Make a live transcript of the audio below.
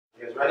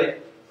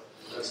Ready?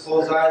 Let's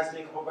close eyes,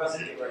 think about breath,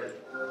 and get ready.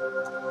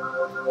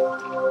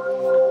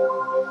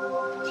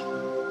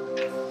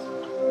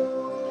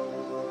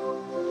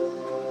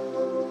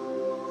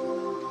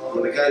 I'm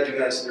going to guide you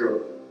guys through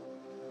it.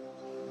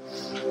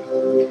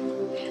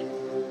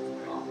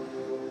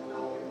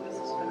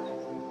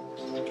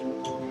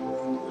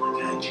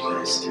 Guide you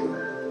guys through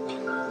it.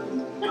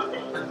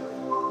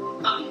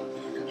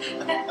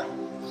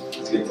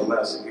 Let's get the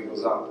last of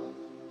people's out.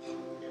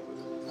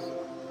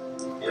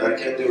 Yeah, I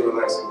can't do a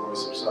relaxing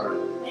voice, I'm sorry.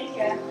 Thank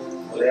you.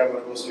 But yeah, I'm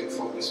going to go straight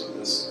focus with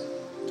this.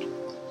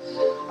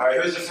 Alright,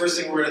 here's the first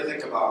thing we're going to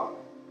think about.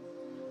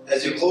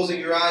 As you're closing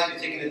your eyes, you're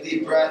taking a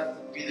deep breath,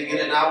 breathing in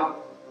and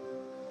out.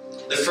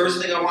 The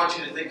first thing I want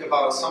you to think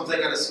about is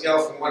something on a scale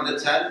from 1 to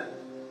 10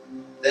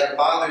 that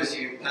bothers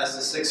you past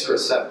a 6 or a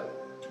 7.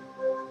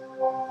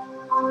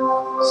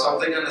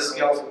 Something on a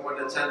scale from 1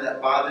 to 10 that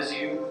bothers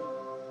you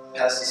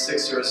past a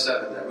 6 or a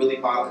 7 that really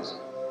bothers you.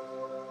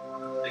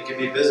 It can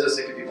be business,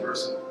 it can be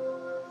personal.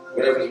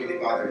 Whatever's really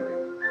bothering you.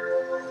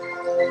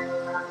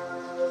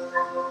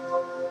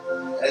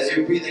 As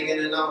you're breathing in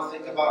and out,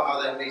 think about how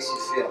that makes you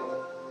feel.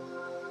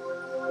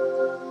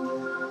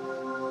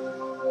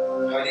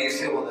 How do you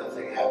feel when that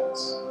thing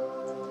happens?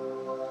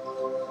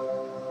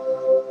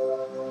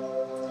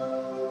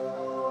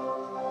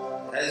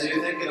 As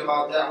you're thinking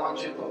about that, I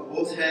want you to put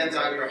both hands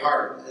on your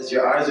heart as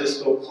your eyes are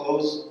still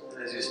closed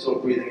and as you're still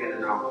breathing in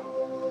and out.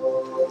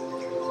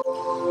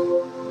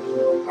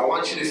 I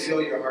want you to feel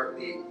your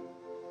heartbeat.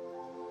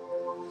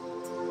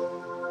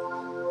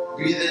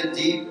 Breathe in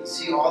deep and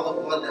see all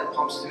the blood that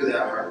pumps through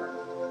that heart.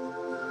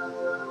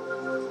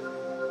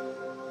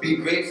 Be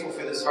grateful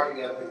for this heart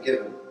you have been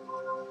given.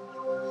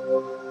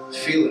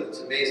 Feel it, it's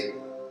amazing.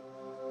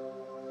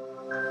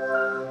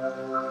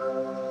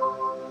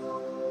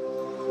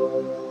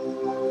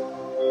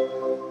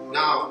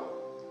 Now,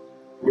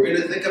 we're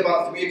going to think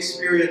about 3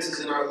 experiences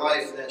in our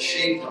life that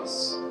shaped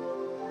us,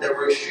 that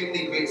we're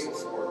extremely grateful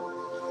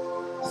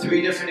for.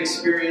 3 different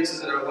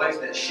experiences in our life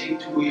that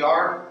shaped who we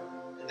are,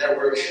 and that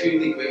we're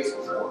extremely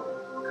grateful for.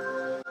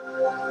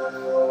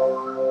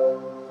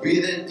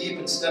 Breathe in deep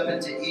and step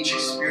into each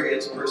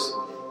experience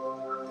personally.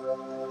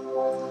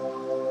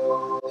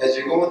 As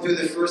you're going through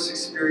the first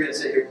experience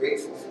that you're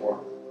grateful for,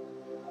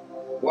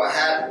 what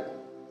happened?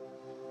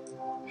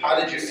 How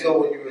did you feel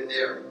when you were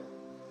there?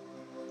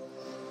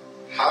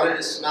 How did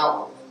it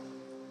smell?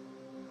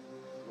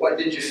 What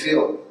did you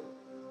feel?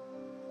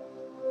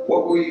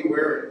 What were you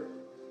wearing?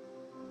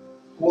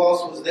 Who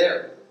else was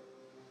there?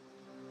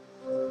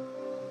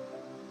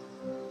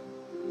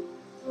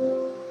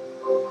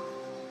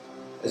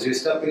 As you're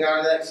stepping out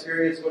of that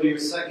experience, go to your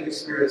second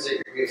experience that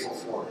you're grateful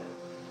for.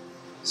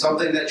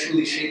 Something that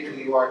truly shaped who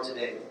you are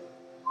today.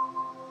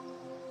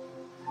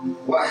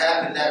 What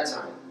happened that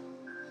time?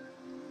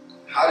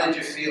 How did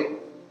you feel?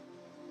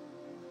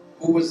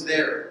 Who was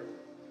there?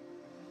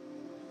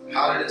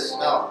 How did it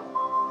smell?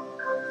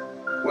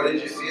 What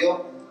did you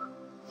feel?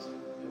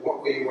 And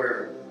what were you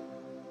wearing?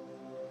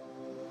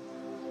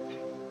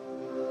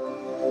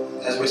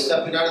 As we're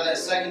stepping out of that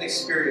second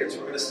experience,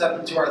 we're going to step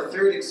into our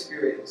third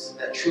experience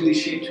that truly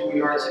shaped who we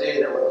are today,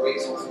 that we're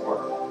grateful for.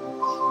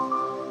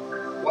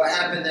 What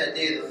happened that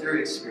day, the third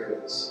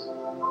experience?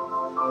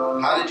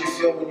 How did you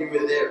feel when you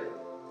were there?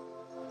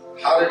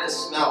 How did it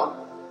smell?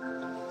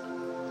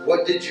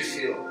 What did you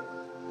feel?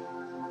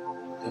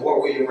 And what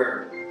were you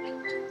wearing?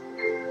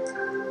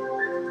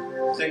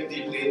 Think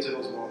deeply into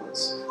those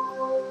moments.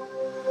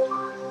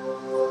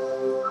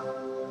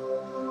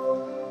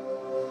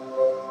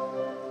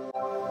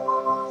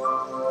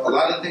 A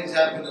lot of things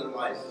happen in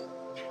life.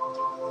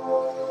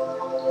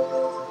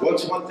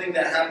 What's one thing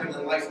that happened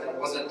in life that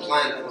wasn't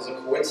planned, that was a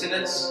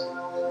coincidence,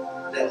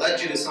 that led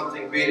you to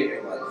something great in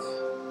your life?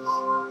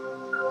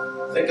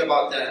 Think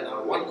about that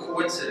now. One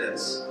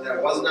coincidence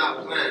that was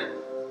not planned,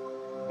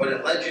 but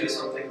it led you to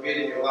something great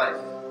in your life.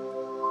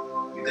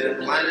 You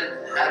didn't plan it,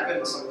 it happened,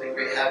 and something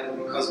great happened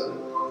because of it.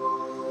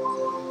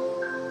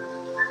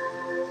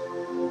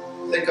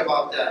 Think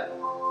about that.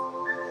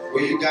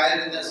 Were you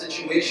guided in that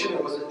situation,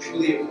 or was it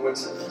truly a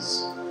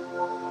coincidence?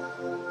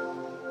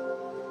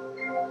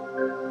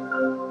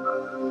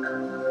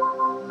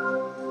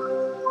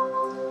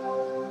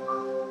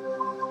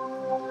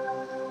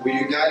 Were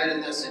you guided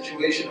in that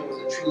situation, or was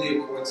it truly a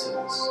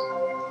coincidence?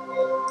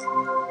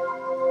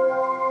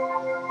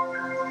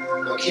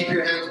 Now keep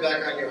your hands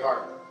back on your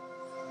heart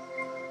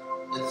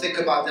and think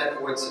about that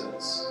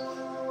coincidence.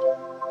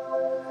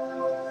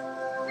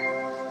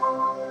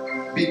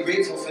 Be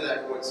grateful for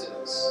that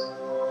coincidence.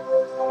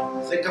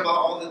 Think about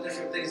all the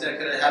different things that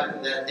could have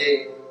happened that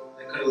day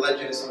that could have led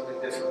you to something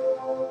different.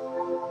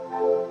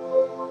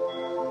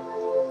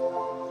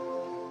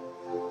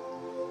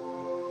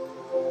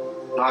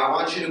 Now I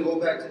want you to go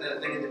back to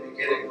that thing in the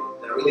beginning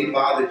that really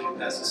bothered you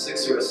past a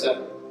 6 or a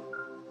 7.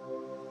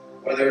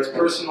 Whether it's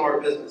personal or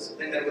business, the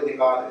thing that really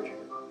bothered you.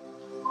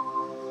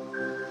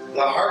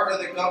 The heart or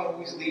the gut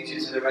always leads you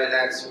to the right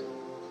answer.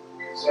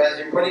 So as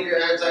you're putting your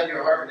hands on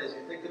your heart and as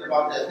you're thinking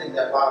about that thing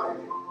that bothered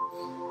you,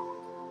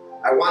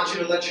 I want you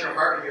to let your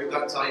heart and your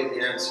gut tell you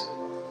the answer.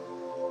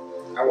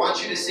 I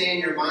want you to say in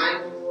your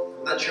mind,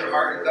 let your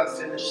heart and gut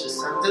finish the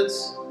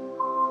sentence.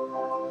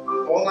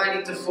 All I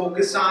need to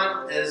focus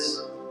on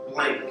is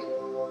blank.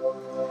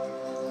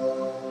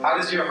 How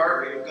does your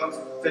heart or your gut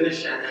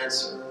finish that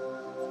answer?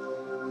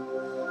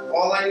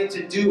 All I need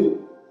to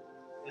do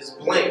is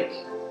blank.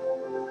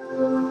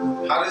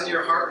 How does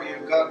your heart or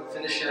your gut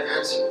finish that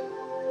answer?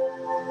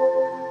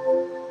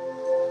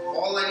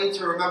 All I need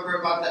to remember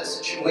about that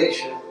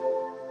situation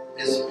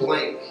is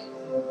blank.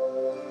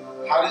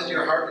 How does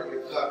your heart or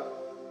your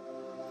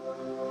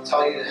gut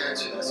tell you to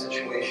answer that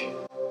situation?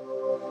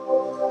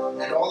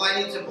 And all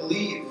I need to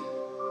believe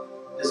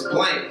is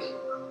blank.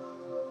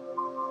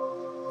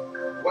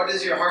 What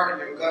does your heart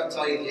and your gut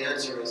tell you the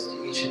answer is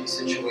to each of these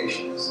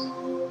situations?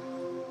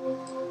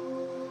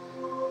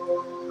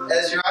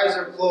 As your eyes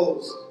are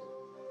closed,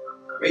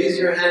 raise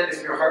your hand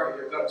if your heart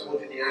or your gut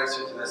told you the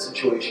answer to that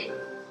situation.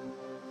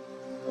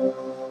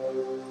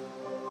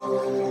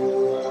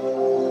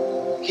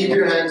 Keep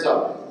your hands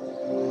up.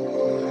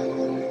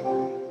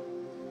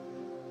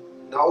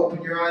 Now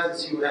open your eyes and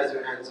see who has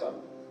their hands up.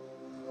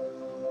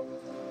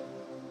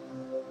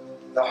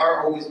 The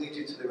heart always leads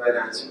you to the right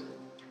answer.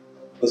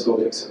 Let's go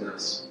kick some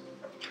ass.